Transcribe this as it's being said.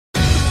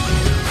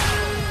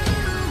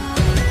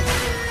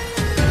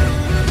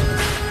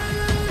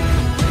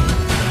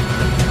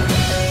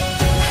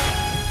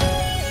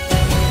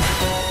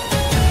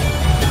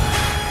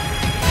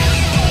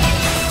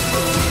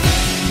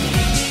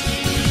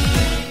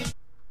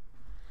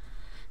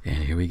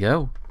we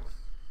go.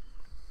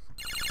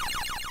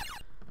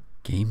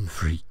 Game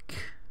Freak.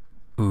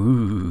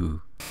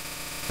 Ooh.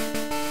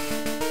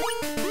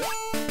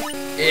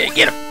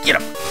 Get him! Get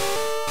him!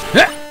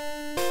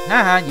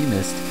 Haha, you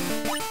missed.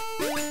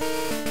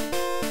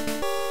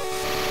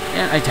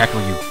 And I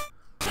tackle you.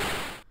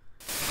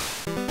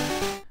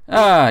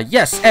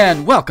 Yes,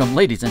 and welcome,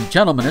 ladies and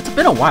gentlemen. It's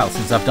been a while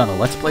since I've done a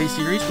Let's Play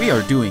series. We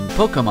are doing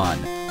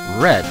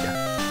Pokémon Red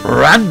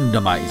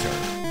Randomizer.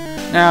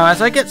 Now,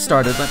 as I get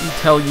started, let me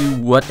tell you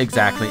what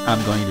exactly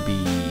I'm going to be...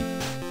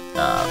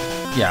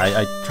 yeah,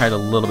 I tried a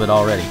little bit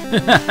already.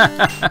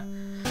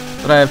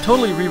 But I have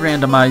totally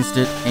re-randomized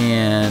it,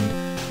 and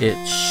it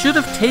should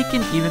have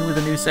taken even with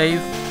a new save.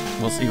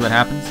 We'll see what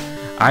happens.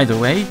 Either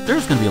way,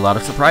 there's going to be a lot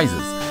of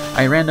surprises.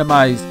 I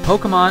randomized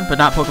Pokemon, but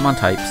not Pokemon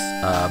types,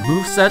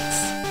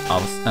 movesets,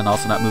 and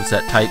also not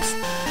moveset types,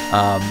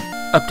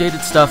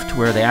 updated stuff to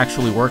where they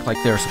actually work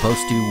like they're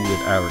supposed to with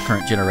our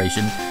current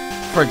generation.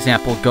 For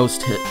example,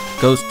 ghost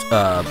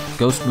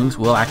moves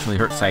will actually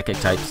hurt psychic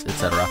types,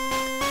 etc.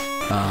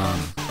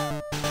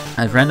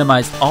 I've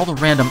randomized all the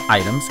random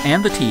items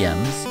and the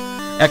TMs,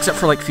 except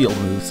for like field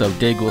moves, so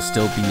dig will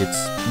still be its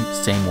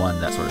same one,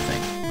 that sort of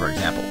thing, for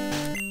example.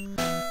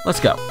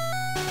 Let's go.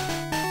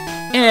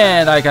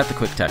 And I got the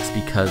quick text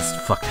because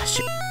fuck that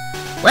shit.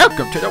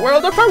 Welcome to the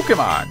world of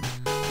Pokemon!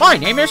 My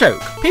name is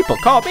Oak. People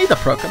call me the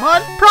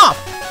Pokemon Prof.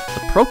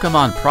 The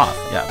Pokemon Prof.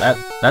 Yeah,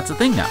 that's a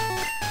thing now.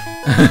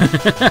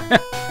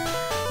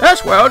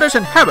 This world is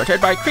inhabited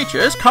by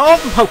creatures called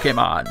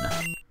Pokemon.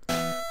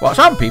 For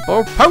some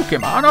people,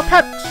 Pokemon are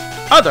pets.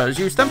 Others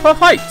use them for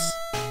fights.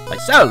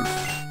 Myself.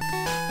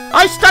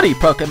 I study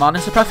Pokemon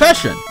as a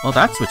profession. Well,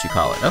 that's what you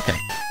call it. Okay.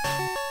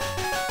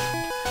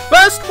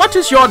 First, what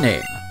is your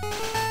name?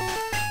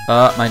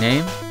 My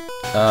name?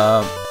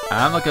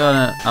 I'm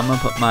gonna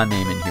put my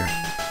name in here.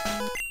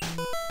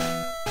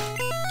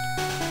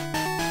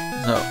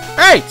 So,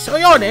 hey, so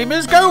your name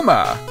is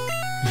Gomer.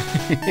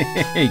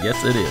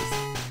 Yes, it is.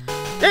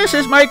 This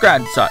is my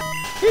grandson.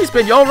 He's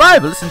been your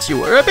rival since you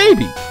were a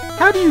baby.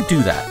 How do you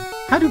do that?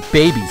 How do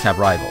babies have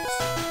rivals?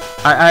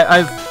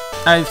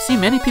 I've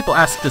seen many people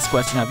ask this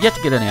question. I've yet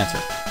to get an answer.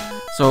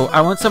 So I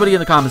want somebody in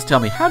the comments to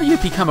tell me, how do you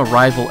become a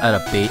rival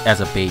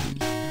as a baby?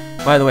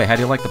 By the way, how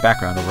do you like the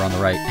background over on the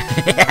right?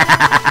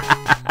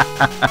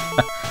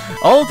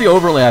 All of the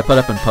overlay I put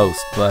up in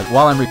post, but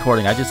while I'm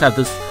recording, I just have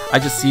this. I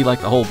just see like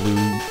the whole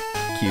blue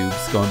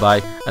cubes going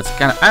by. That's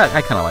kind of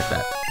I kind of like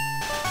that.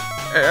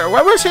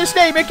 What was his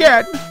name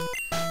again?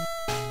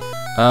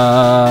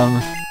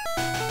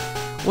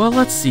 Well,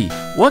 let's see.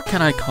 What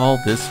can I call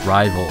this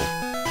rival?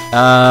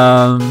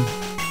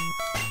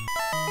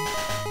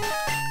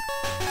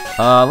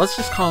 Let's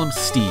just call him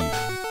Steve.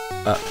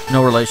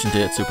 No relation to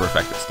It's Super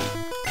Effective Steve.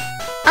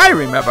 I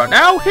remember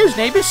now. His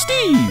name is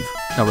Steve.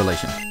 No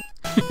relation.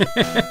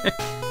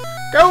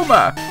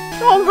 Gomer,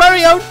 your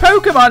very own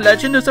Pokemon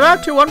legend is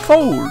about to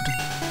unfold.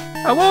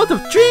 A world of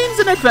dreams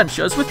and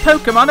adventures with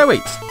Pokemon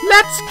awaits.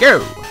 Let's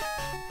go!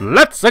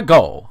 Let's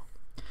go!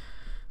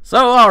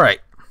 So,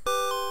 alright.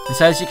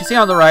 So as you can see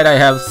on the right, I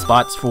have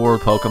spots for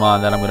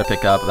Pokemon that I'm going to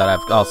pick up. That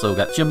I've also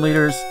got gym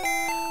leaders.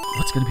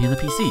 What's going to be in the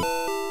PC?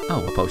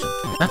 Oh, a potion.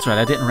 That's right,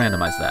 I didn't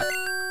randomize that.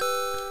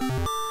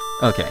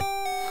 Okay.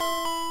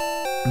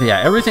 But yeah,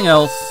 everything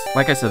else,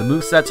 like I said, the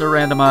movesets are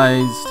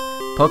randomized.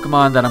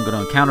 Pokemon that I'm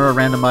going to encounter are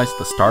randomized.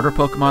 The starter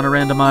Pokemon are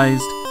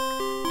randomized.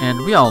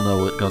 And we all know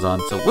what goes on,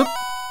 so whoop!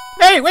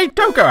 Hey, wait,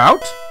 don't go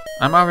out!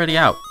 I'm already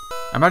out.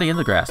 I'm already in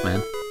the grass,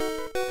 man.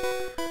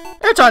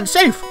 It's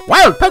unsafe!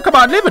 Wild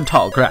Pokemon live in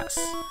tall grass.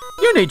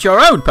 You need your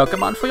own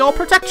Pokemon for your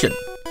protection.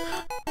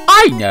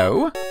 I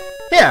know!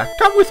 Here,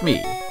 come with me.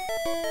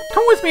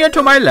 Come with me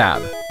into my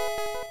lab.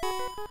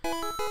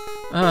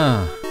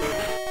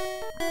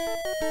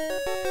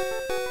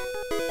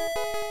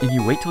 And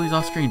you wait till he's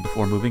off screen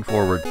before moving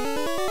forward.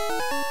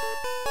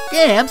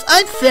 Gams,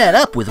 I'm fed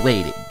up with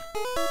waiting.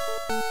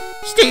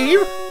 Steve,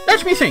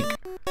 let me think.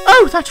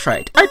 Oh, that's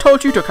right. I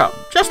told you to come.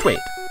 Just wait.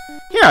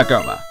 Here,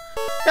 Gomer.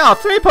 There are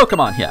 3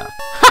 Pokemon here.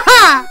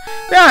 Ha-ha!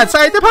 They're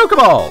inside the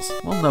Pokeballs!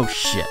 Well, no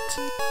shit.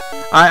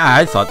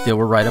 I thought they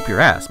were right up your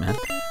ass, man.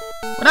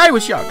 When I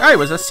was young, I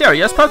was a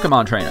serious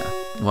Pokemon trainer.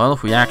 Well,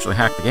 if we actually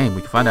hack the game,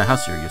 we can find out how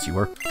serious you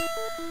were.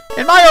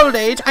 In my old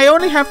age, I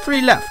only have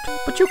 3 left,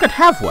 but you can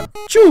have one.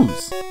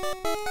 Choose!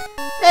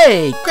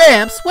 Hey,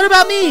 Gramps, what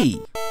about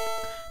me?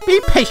 Be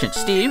patient,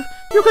 Steve.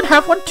 You can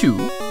have one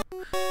too.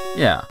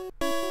 Yeah.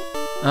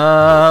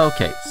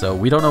 Okay, so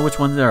we don't know which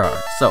ones there are.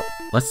 So,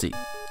 let's see.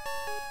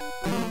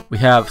 We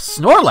have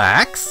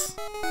Snorlax.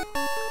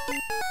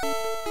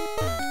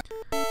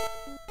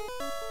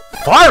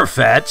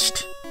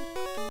 Farfetch'd.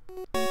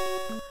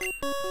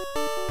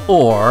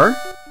 Or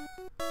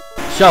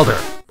Shelter.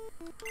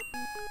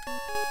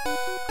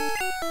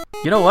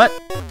 You know what?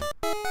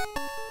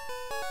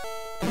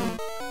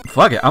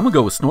 Fuck it, I'm gonna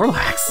go with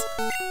Snorlax.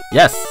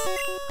 Yes.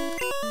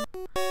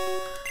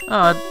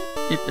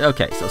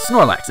 Okay, so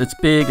Snorlax. It's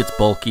big, it's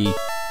bulky.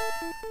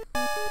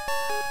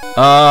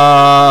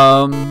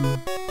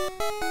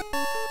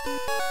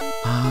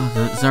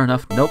 Is there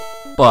enough? Nope.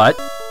 But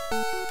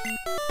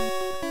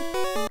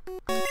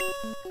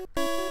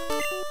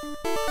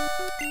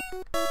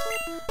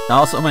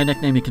Also, my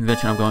nicknaming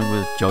convention, I'm going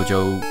with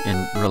JoJo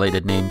in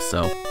related names,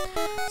 so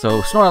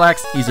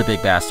Snorlax, he's a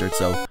big bastard,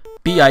 so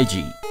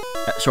B.I.G.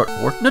 Short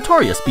for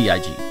Notorious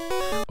B.I.G.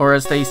 Or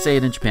as they say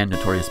it in Japan,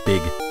 Notorious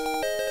Big.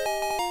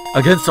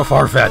 Against a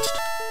Farfetch'd!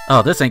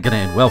 Oh, this ain't gonna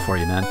end well for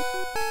you, man.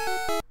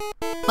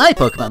 My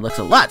Pokemon looks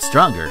a lot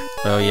stronger.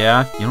 Oh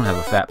yeah? You don't have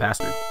a fat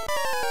bastard.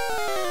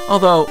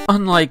 Although,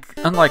 unlike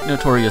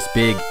Notorious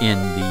Big in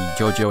the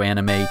JoJo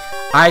anime,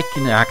 I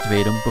can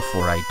activate him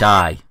before I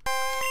die.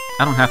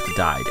 I don't have to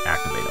die to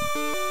activate him.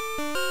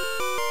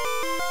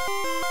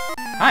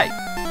 Hi!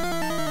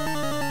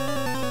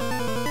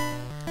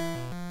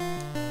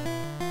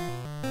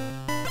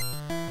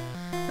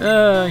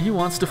 He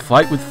wants to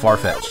fight with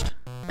Farfetch'd.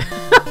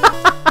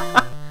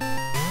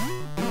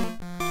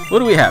 What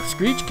do we have?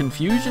 Screech,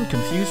 Confusion,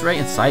 Confuse Ray,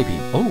 and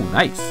Psybeam. Oh,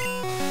 nice.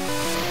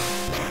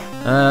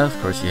 Of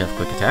course you have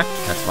Quick Attack.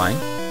 That's fine.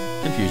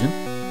 Confusion.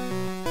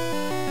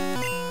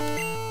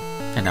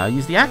 And now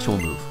use the actual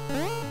move.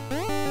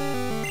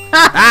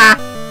 Ha ha!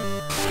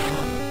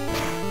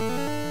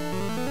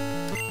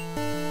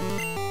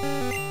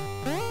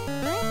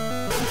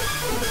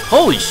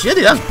 Holy shit,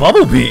 that's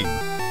Bubble Beam!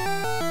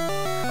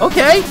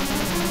 Okay!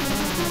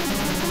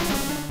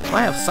 Well,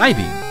 I have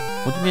Psybeam.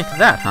 What do you make of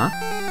that, huh?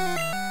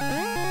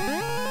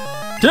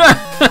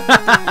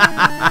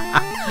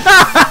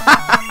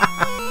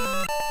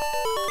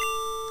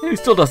 He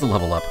still doesn't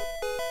level up.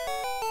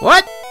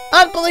 What?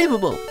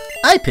 Unbelievable!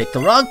 I picked the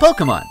wrong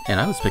Pokemon. And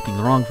I was picking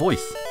the wrong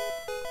voice.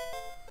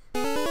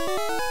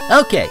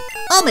 Okay,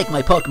 I'll make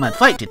my Pokemon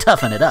fight to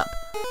toughen it up.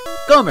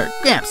 Gomer,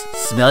 Gramps,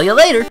 smell you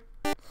later!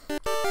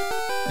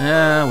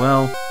 Yeah,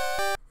 well,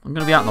 I'm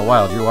gonna be out in the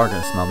wild. You are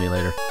gonna smell me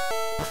later.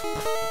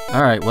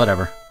 Alright,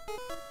 whatever.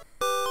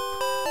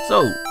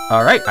 So,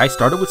 alright, I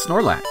started with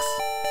Snorlax.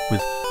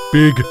 With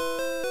Big.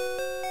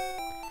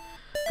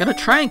 Gonna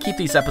try and keep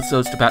these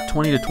episodes to about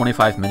 20 to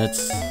 25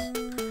 minutes.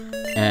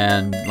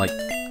 And, like,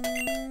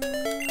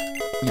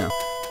 you know.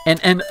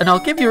 And I'll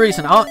give you a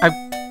reason. I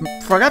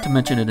forgot to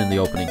mention it in the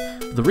opening.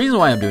 The reason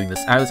why I'm doing this,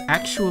 I was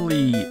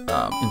actually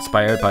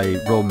inspired by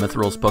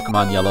Mithryl's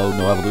Pokemon Yellow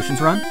No Evolutions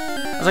run.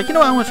 I was like, you know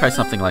what, I want to try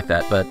something like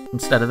that, but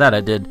instead of that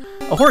I did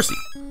a Horsey.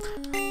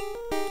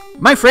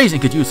 My phrasing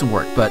could use some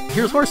work, but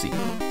here's Horsey.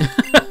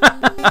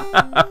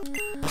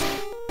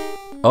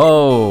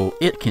 Oh,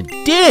 it can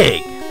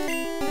dig!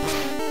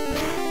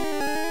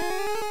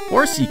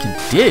 Horsey can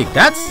dig,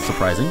 that's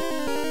surprising.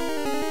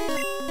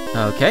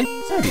 Okay,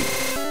 Psybeam.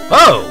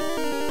 Oh!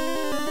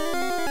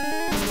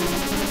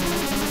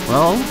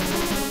 Well, it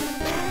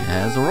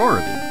has Aurora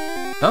Beam.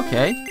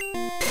 Okay.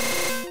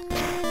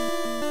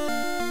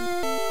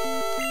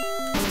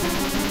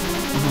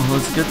 Well,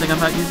 it's a good thing I'm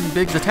not using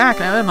Big's attack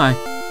now, am I?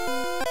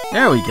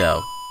 There we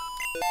go.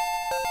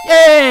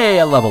 Yay!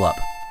 A level up.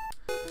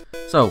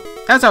 So,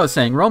 as I was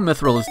saying,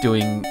 Mithril is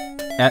doing...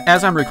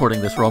 As I'm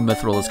recording this,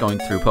 Mithril is going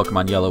through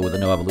Pokemon Yellow with a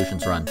No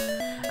Evolutions run.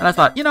 And I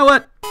thought, you know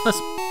what?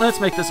 Let's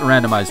make this a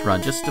randomized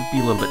run, just to be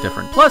a little bit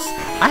different. Plus,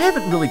 I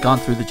haven't really gone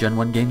through the Gen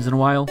 1 games in a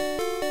while.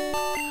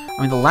 I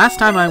mean, the last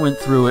time I went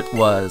through it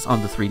was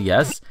on the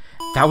 3DS.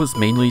 That was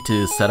mainly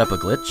to set up a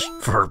glitch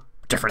for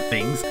different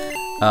things.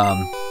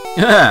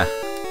 Yeah.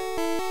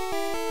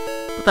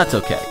 But that's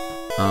okay.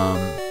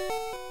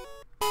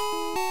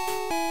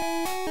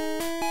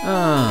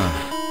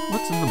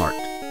 What's in the mart?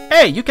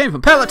 Hey, you came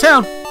from Pallet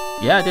Town!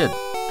 Yeah, I did.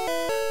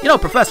 You know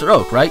Professor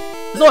Oak, right?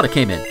 His order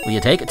came in. Will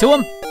you take it to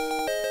him?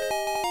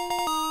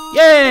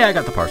 Yay, I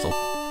got the parcel.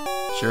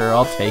 Sure,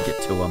 I'll take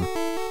it to him.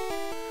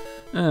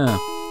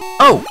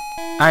 Oh!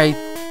 I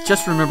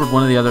just remembered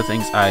one of the other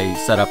things I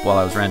set up while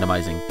I was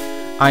randomizing.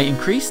 I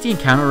increased the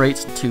encounter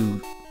rates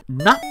to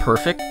not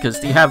perfect,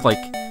 because you have like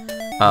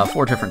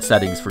 4 different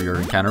settings for your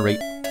encounter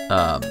rate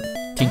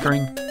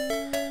tinkering.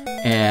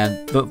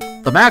 And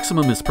the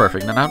maximum is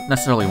perfect, and I don't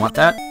necessarily want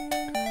that.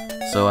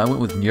 So I went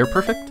with near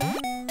perfect.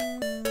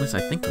 At least I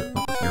think it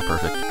went with near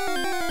perfect.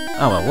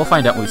 Oh well, we'll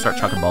find out when we start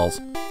chucking balls.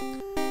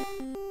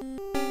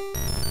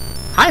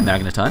 Hi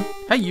Magneton,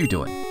 how you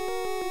doing?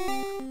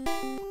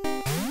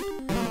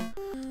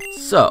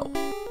 So.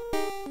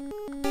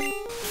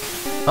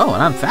 Oh,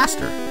 and I'm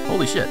faster.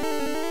 Holy shit.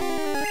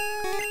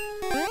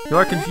 You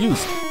are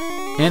confused.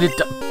 And it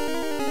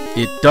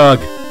dug.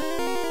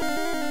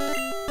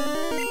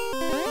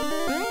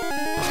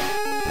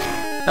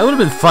 That would have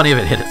been funny if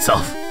it hit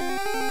itself.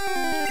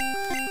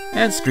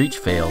 And Screech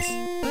fails.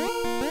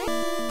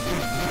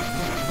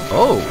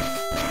 Oh,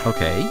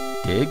 okay.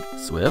 Dig,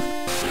 Swift.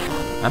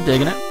 I'm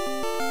digging it.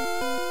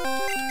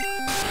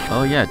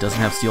 Oh yeah, it doesn't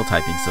have Steel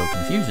typing, so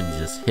Confusion, you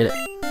just hit it.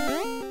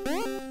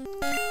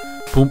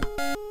 Poomp.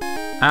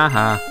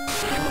 Aha.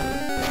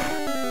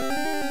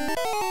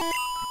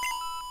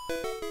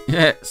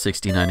 Yeah,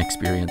 69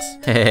 experience.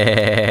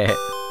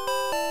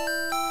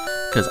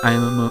 Because I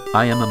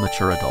am a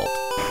mature adult.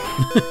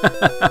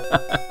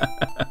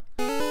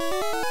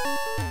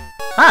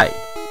 Hi.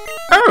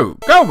 Oh,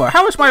 Gomer,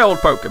 how is my old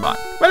Pokemon?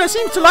 Well, it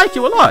seems to like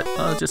you a lot.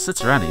 It just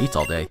sits around and eats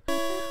all day.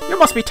 You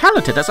must be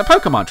talented as a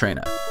Pokemon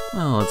trainer.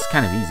 Well, it's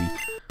kind of easy.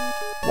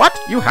 What?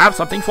 You have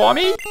something for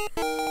me?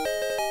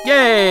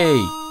 Yay!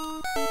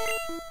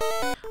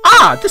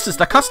 Ah, this is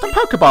the custom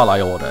Pokeball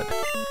I ordered.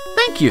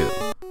 Thank you.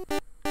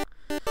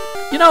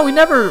 You know, we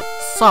never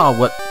saw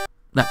what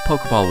that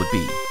Pokeball would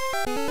be.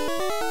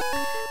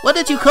 What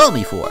did you call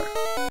me for?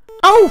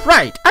 Oh,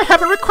 right. I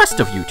have a request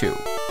of you two.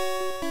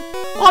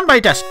 On my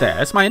desk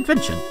there is my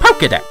invention,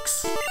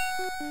 Pokédex.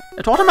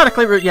 It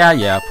automatically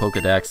yeah,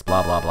 Pokédex,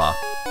 blah, blah, blah.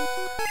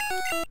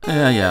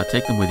 Yeah,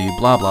 take them with you,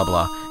 blah, blah,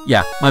 blah.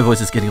 Yeah, my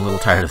voice is getting a little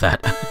tired of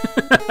that.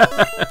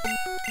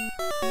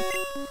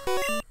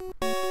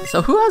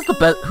 So who has the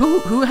best?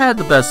 Who had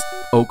the best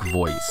Oak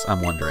voice?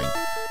 I'm wondering,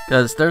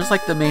 because there's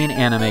like the main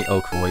anime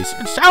Oak voice.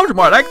 It sounds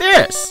more like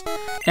this,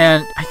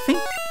 and I think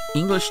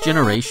English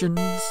Generations,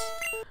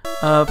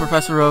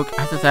 Professor Oak,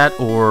 either that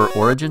or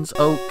Origins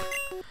Oak,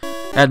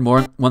 had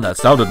one that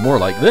sounded more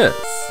like this.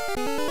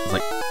 I was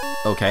like,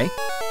 okay.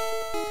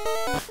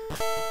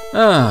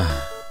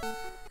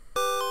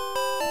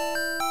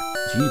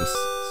 Jeebus.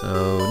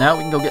 So now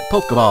we can go get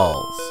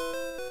Pokeballs.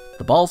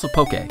 The balls of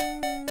Poke.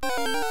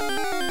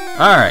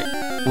 Alright,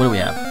 what do we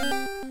have?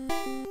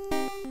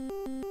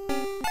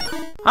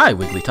 Hi,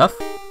 Wigglytuff.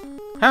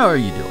 How are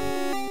you doing?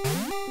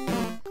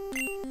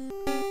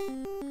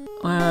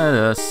 Let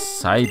us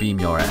Psybeam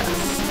your ass.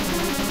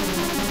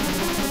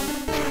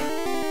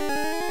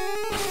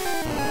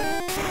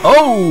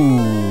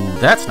 Oh,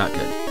 that's not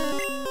good.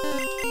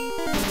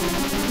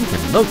 You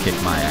can low-kick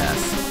my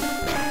ass.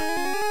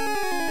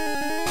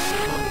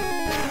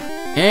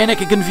 And it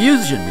can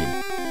confusion me.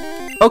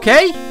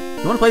 Okay,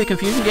 you want to play the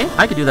confusion game?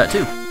 I could do that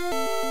too.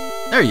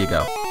 There you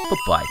go.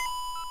 Bye-bye.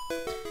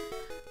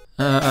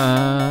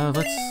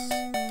 Let's...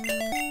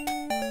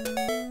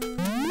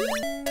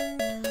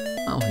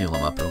 I'll heal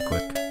him up real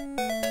quick.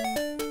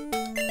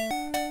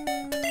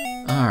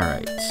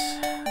 Alright.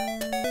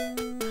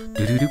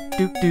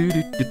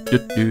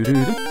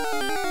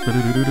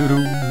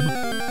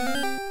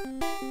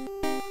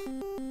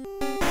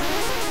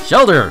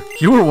 Shelter!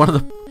 You were one of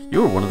the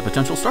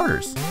potential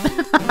starters.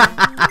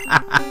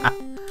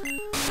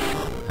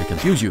 I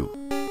confuse you.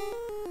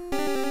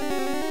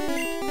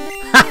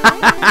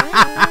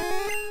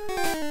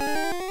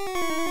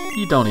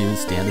 You don't even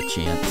stand a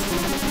chance.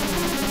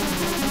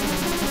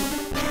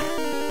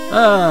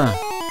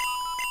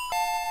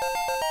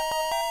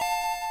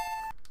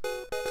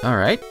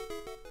 Alright.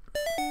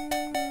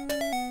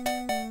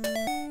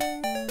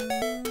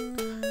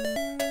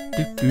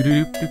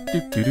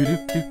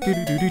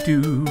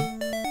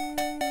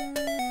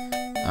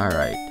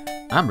 Alright.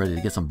 I'm ready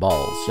to get some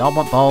balls. Y'all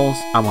want balls?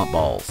 I want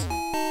balls.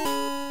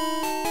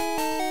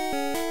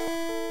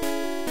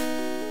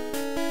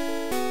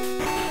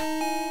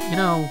 You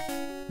know,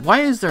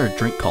 why is there a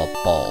drink called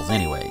balls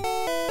anyway?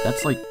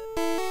 That's like...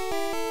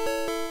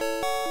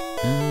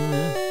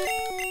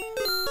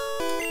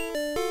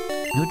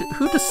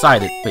 Who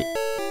decided? Wait.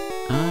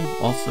 I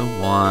also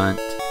want...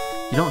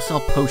 You don't sell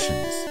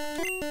potions.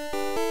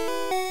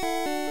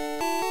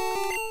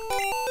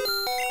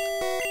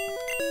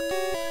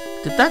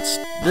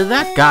 Did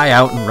that guy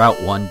out in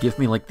Route 1 give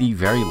me like the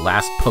very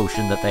last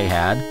potion that they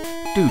had?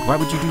 Dude, why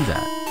would you do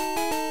that?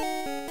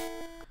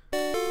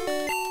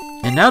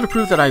 And now to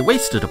prove that I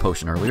wasted a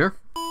potion earlier.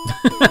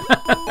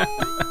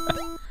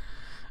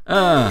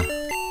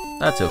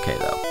 That's okay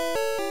though.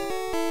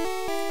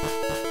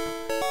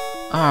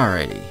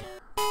 Alrighty.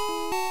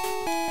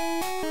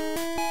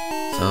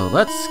 So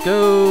let's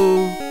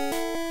go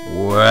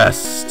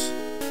west.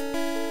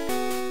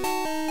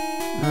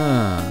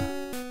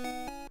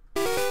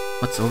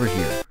 What's over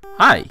here?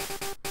 Hi!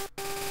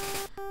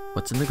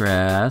 What's in the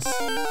grass?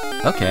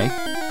 Okay.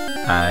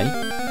 Hi.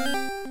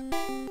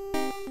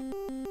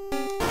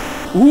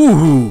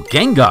 Ooh,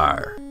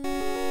 Gengar!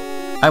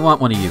 I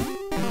want one of you.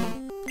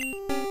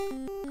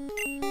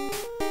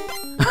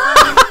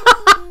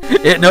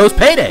 It knows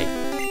payday!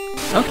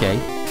 Okay.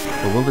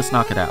 But will this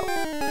knock it out?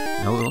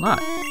 No, it will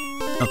not.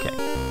 Okay.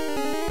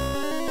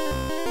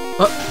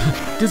 Oh,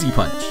 Dizzy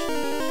Punch.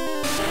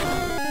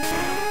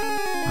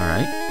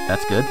 Alright,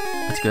 that's good.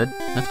 That's good.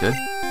 That's good.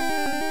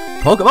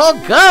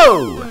 Pokeball,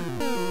 go!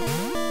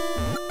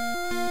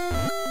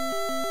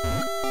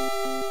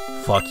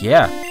 Fuck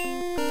yeah.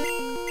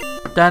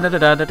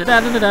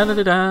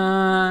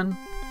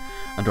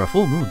 Under a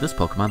full moon, this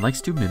Pokemon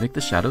likes to mimic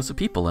the shadows of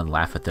people and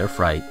laugh at their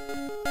fright.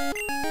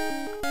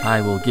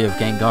 I will give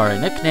Gengar a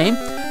nickname.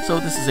 So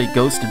this is a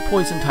ghost and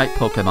poison type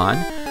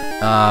Pokemon.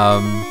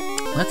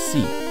 Let's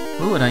see.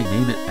 Who would I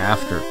name it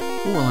after?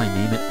 Who will I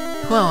name it?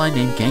 Who will I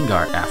name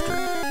Gengar after?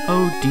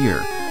 Oh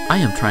dear. I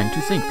am trying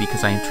to think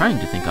because I am trying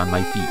to think on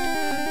my feet.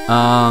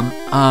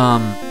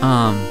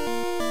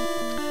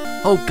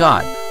 Oh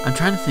god. I'm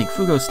trying to think.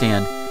 Fugo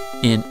stand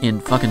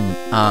in fucking,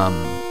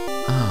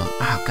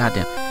 oh,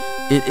 goddamn.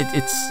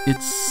 It's,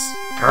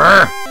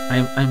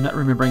 I'm not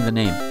remembering the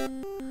name.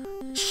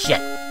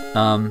 Shit.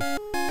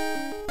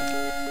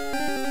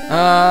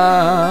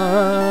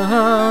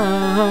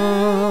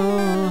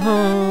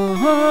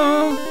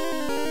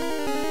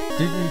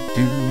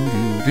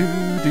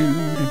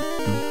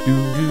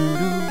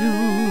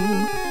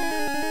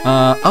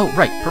 Oh,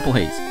 right, Purple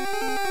Haze.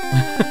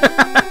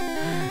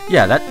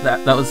 Yeah,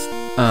 that was,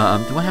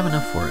 do I have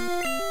enough for it?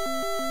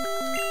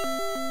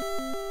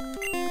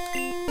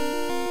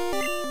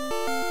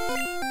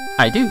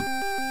 I do.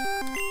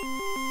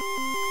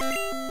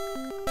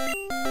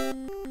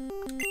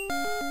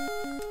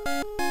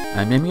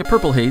 I'm aiming at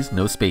Purple Haze,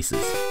 no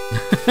spaces.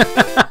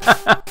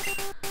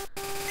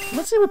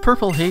 Let's see what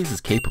Purple Haze is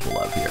capable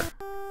of here.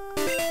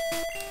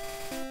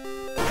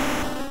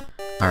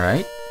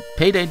 Alright.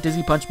 Payday,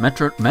 Dizzy Punch,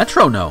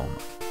 Metronome.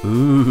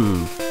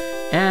 Ooh.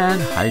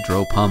 And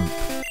Hydro Pump.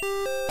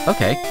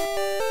 Okay.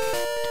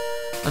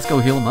 Let's go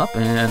heal him up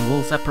and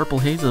we'll set Purple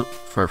Haze up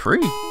for free.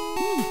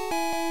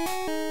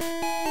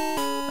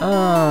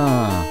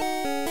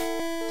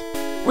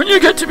 When you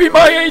get to be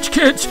my age,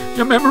 kids,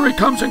 your memory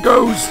comes and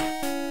goes.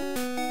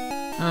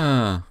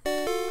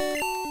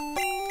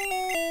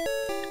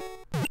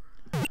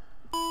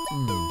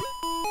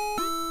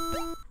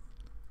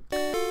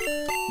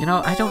 You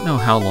know, I don't know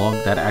how long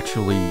that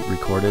actually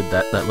recorded,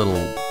 that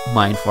little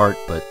mind fart,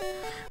 but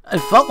it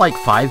felt like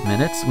 5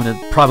 minutes when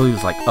it probably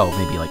was like, oh,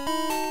 maybe like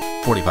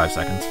 45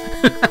 seconds.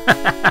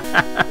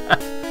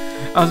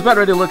 I was about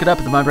ready to look it up,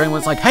 and my brain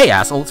was like, hey,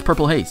 asshole, it's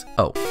Purple Haze.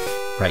 Oh,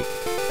 right.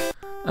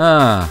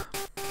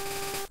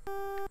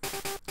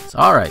 It's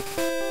alright.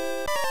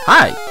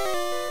 Hi.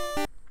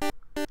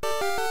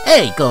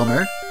 Hey,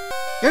 Gomer.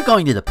 You're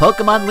going to the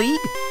Pokemon League?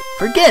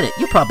 Forget it,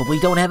 you probably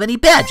don't have any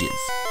badges.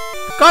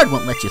 The guard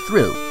won't let you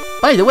through.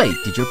 By the way,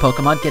 did your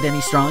Pokemon get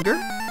any stronger?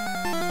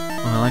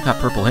 Well, I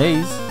got Purple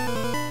Haze.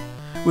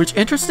 Which,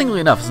 interestingly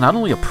enough, is not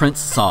only a Prince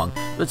song,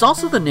 but it's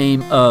also the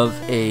name of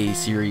a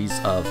series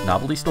of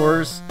novelty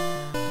stores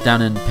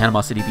down in Panama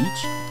City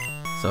Beach.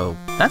 So,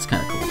 that's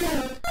kind of cool.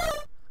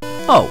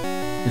 Oh,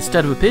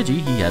 instead of a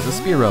Pidgey, he has a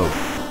Spearow.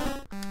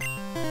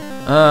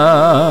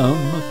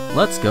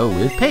 Let's go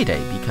with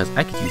Payday, because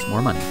I could use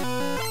more money.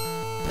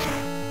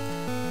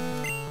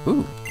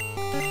 Ooh.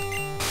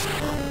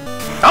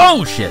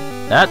 Oh, shit!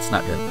 That's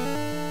not good.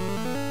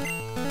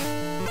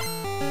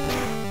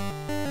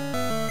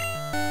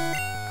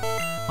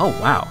 Oh,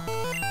 wow.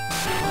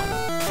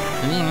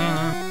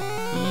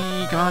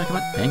 Come on, come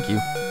on. Thank you.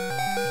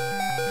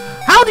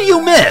 How do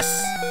you miss?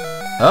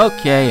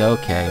 Okay.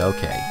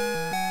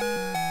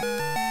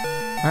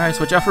 Alright,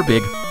 switch out for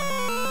Big.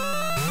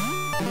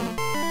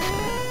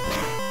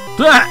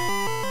 Ah!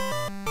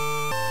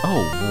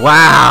 Oh,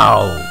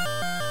 wow!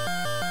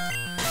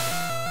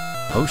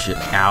 Oh shit,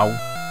 ow.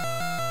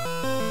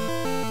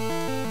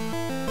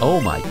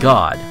 Oh my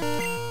god.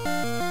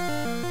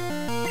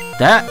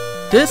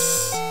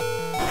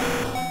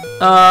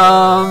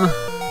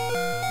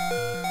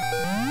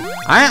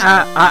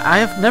 I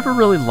have never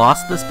really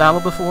lost this battle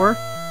before.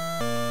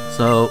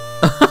 So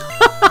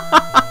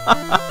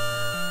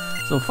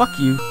so fuck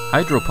you,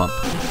 Hydro Pump.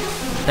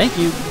 Thank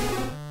you.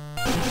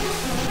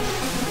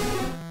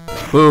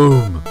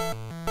 Boom.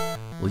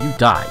 Will you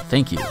die?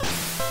 Thank you.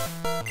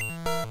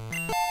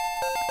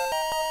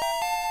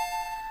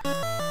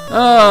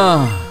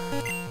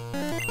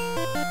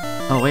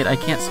 Oh wait, I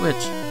can't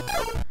switch.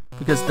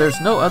 Because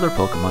there's no other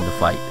Pokemon to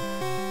fight.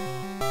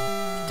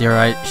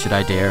 Should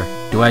I dare?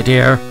 Do I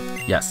dare?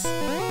 Yes.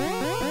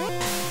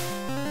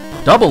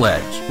 Double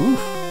Edge. Oof.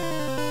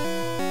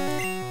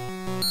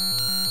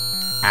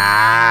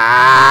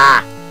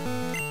 Ah!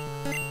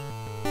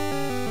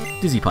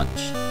 Dizzy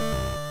Punch.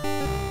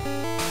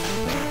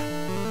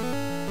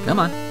 Come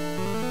on.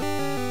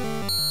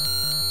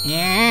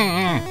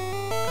 Yeah.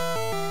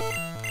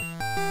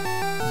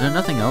 Is there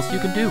nothing else you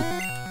can do?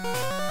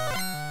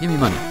 Give me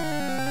money.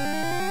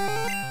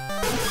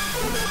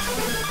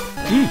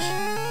 Yeesh.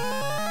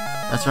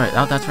 That's right.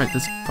 Oh, that's right.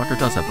 This fucker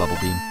does have Bubble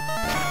Beam.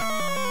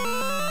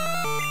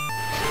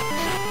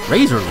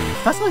 Razor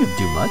Leaf. That's not gonna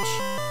do much.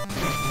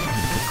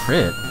 It's a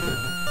crit.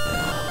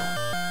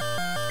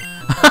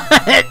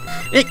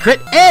 It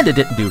crit and it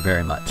didn't do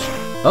very much.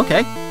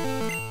 Okay.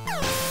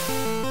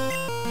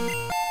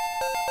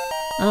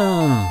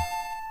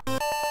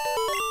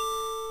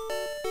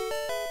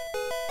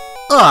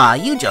 Aw,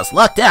 you just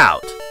lucked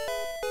out.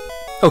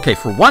 Okay,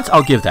 for once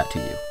I'll give that to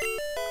you.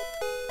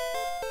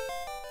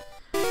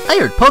 I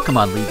heard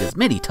Pokemon League has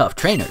many tough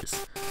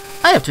trainers.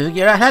 I have to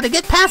figure out how to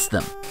get past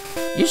them.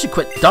 You should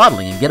quit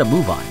dawdling and get a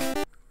move on.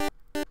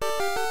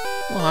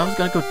 Well, I was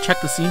gonna go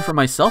check the scene for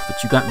myself,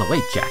 but you got in the way,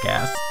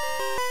 jackass.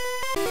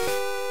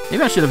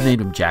 Maybe I should have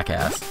named him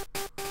Jackass.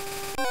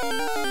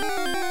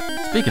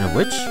 Speaking of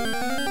which,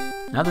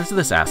 now there's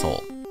this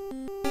asshole.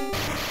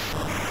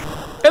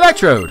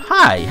 Electrode!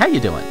 Hi, how you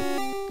doing?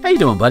 How you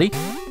doing, buddy?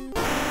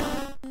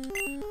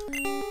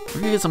 We're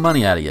gonna get some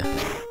money out of you.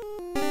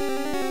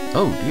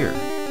 Oh, dear.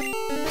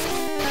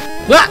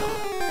 Ah!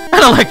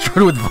 An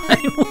Electrode with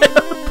Vine Whip!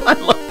 I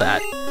love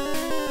that.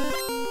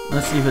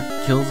 Let's see if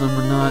it kills him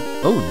or not.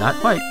 Oh, not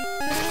quite.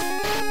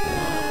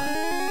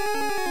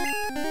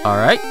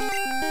 Alright.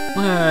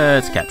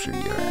 Let's capture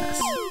your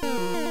ass.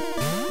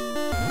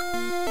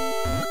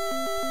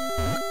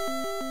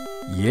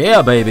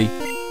 Yeah, baby.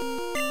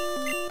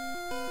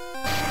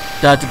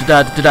 Da da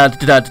da da da da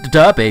da da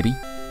da, baby.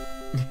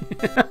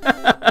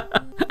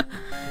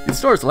 It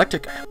stores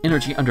electric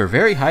energy under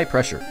very high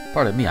pressure.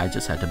 Pardon me, I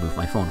just had to move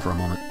my phone for a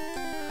moment.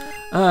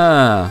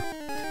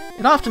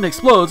 It often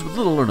explodes with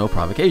little or no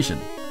provocation.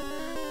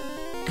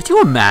 Could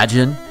you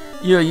imagine?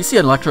 You see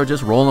an Electrode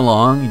just rolling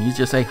along, and you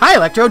just say, "Hi,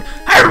 Electrode!"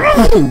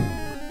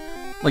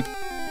 Like,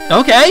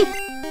 okay.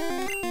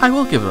 I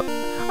will give it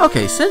a...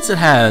 Okay, since it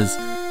has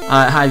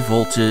high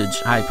voltage,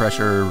 high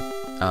pressure,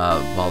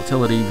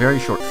 volatility, very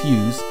short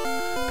fuse,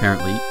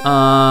 apparently.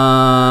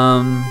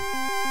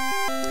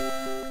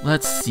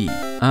 Let's see.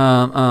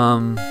 How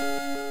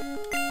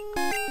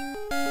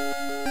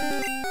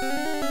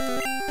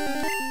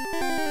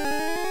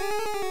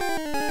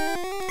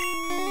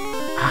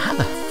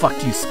the fuck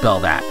do you spell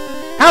that?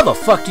 How the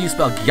fuck do you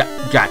spell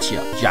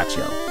gotcha?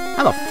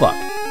 How the fuck?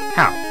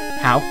 How?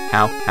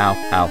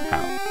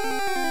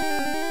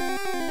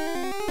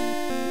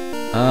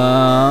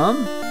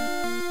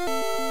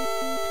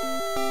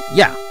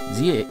 Yeah,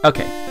 Z-A.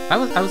 Okay, I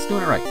was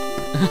doing it right.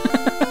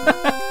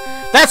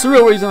 That's the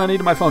real reason I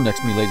needed my phone next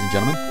to me, ladies and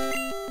gentlemen.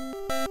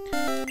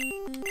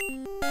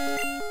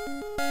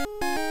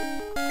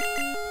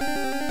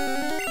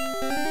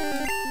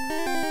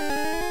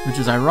 Which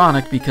is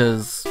ironic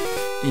because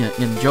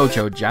in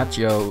JoJo,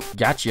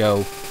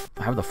 Gachio,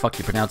 however the fuck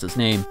you pronounce his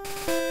name,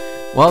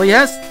 well, he's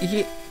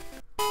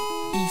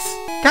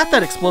got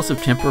that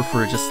explosive temper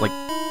for just like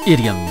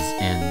idioms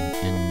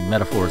and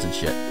metaphors and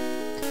shit.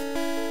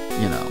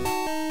 You know,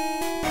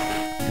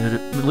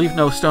 leave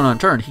no stone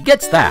unturned. He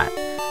gets that,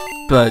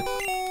 but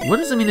what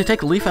does it mean to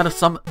take a leaf out of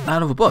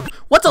a book?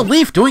 What's a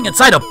leaf doing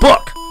inside a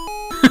book?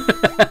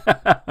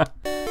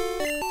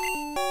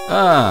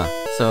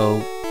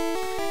 So,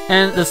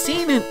 and the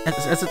scene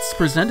as it's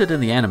presented in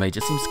the anime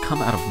just seems to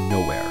come out of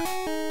nowhere.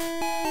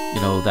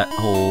 You know, that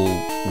whole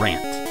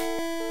rant,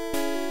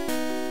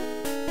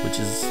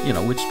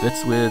 which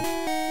fits with.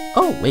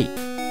 Oh wait,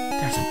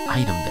 there's an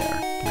item there.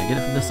 Can I get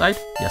it from this side?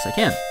 Yes, I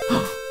can.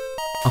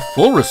 A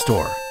full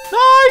restore.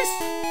 Nice!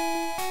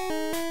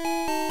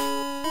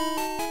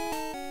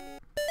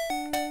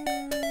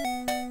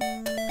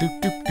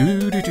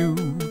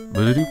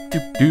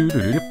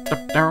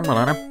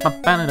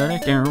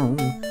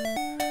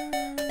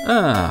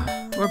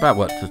 We're about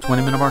what, the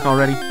 20-minute mark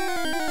already?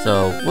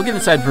 So we'll get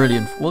inside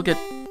Viridian. We'll get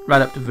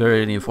right up to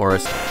Viridian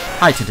Forest.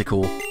 Hi,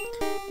 Tentacool.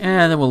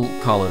 And then we'll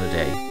call it a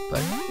day.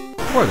 But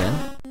before then,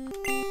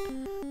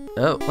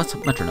 oh, let's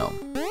metronome.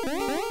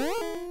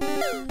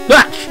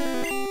 Ah!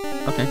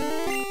 Okay.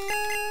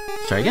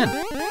 Let's try again.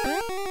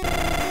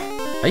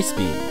 Ice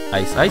beam.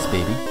 Ice,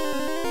 baby.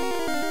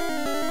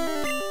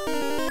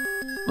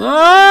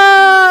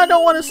 Ah, I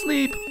don't want to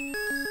sleep.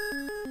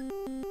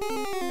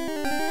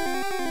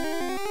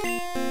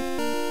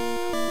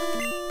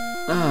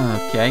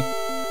 Okay.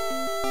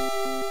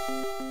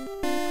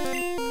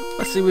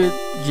 Let's see what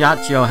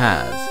Gachio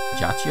has.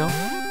 Gachio?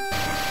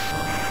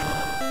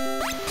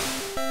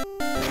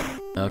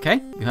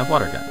 Okay, you have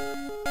water gun.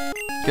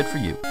 Good for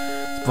you.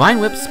 Vine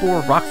Whip,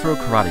 Spore, Rock Throw,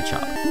 Karate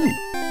Chop. Ooh.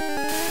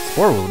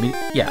 Spore will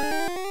immediately... Yeah.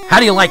 How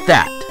do you like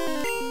that?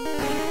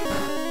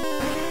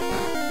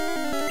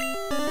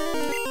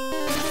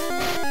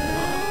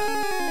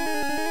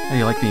 How do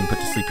you like being put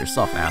to sleep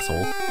yourself,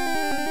 asshole?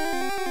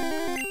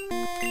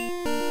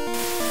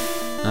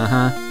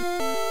 Uh-huh.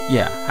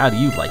 Yeah, how do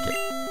you like it?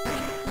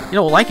 You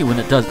don't like it when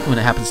it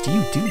happens to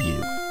you, do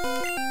you?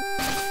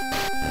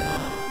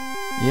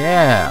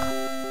 Yeah.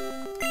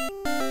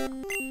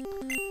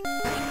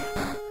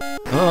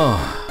 Oh.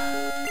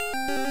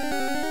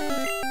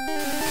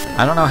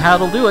 I don't know how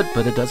it'll do it,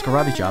 but it does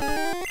Karate Chop.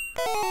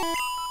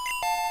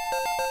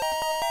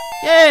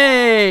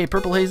 Yay!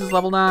 Purple Haze is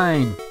level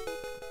 9.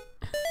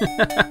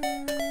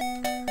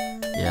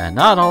 Yeah,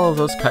 not all of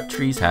those cut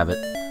trees have it.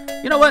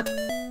 You know what?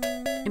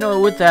 You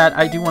know, with that,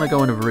 I do want to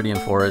go into Viridian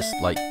Forest,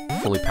 like,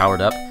 fully powered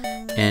up,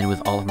 and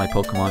with all of my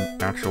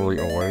Pokemon actually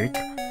awake.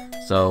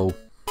 So,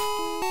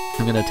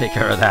 I'm going to take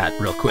care of that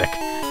real quick.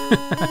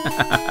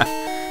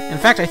 In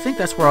fact, I think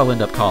that's where I'll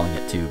end up calling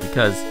it, too,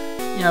 because,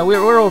 you know,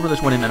 we're over the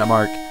 20-minute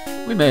mark.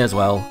 We may as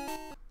well.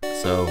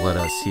 So, let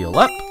us heal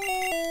up.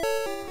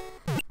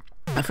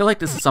 I feel like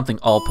this is something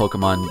all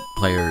Pokemon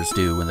players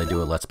do when they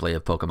do a Let's Play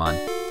of Pokemon.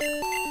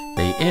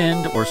 They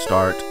end or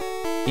start,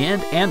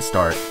 and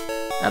start,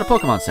 at a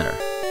Pokemon Center.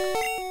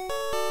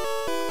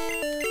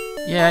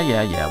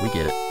 Yeah, we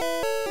get it.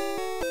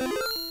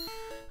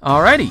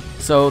 Alrighty,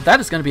 so that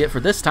is going to be it for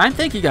this time.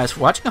 Thank you guys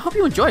for watching. I hope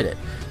you enjoyed it.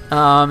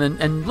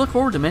 And look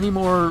forward to many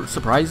more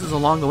surprises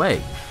along the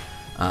way.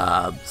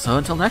 So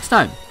until next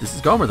time, this is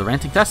Gomer, the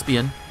Ranting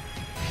Thespian,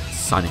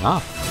 signing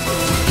off.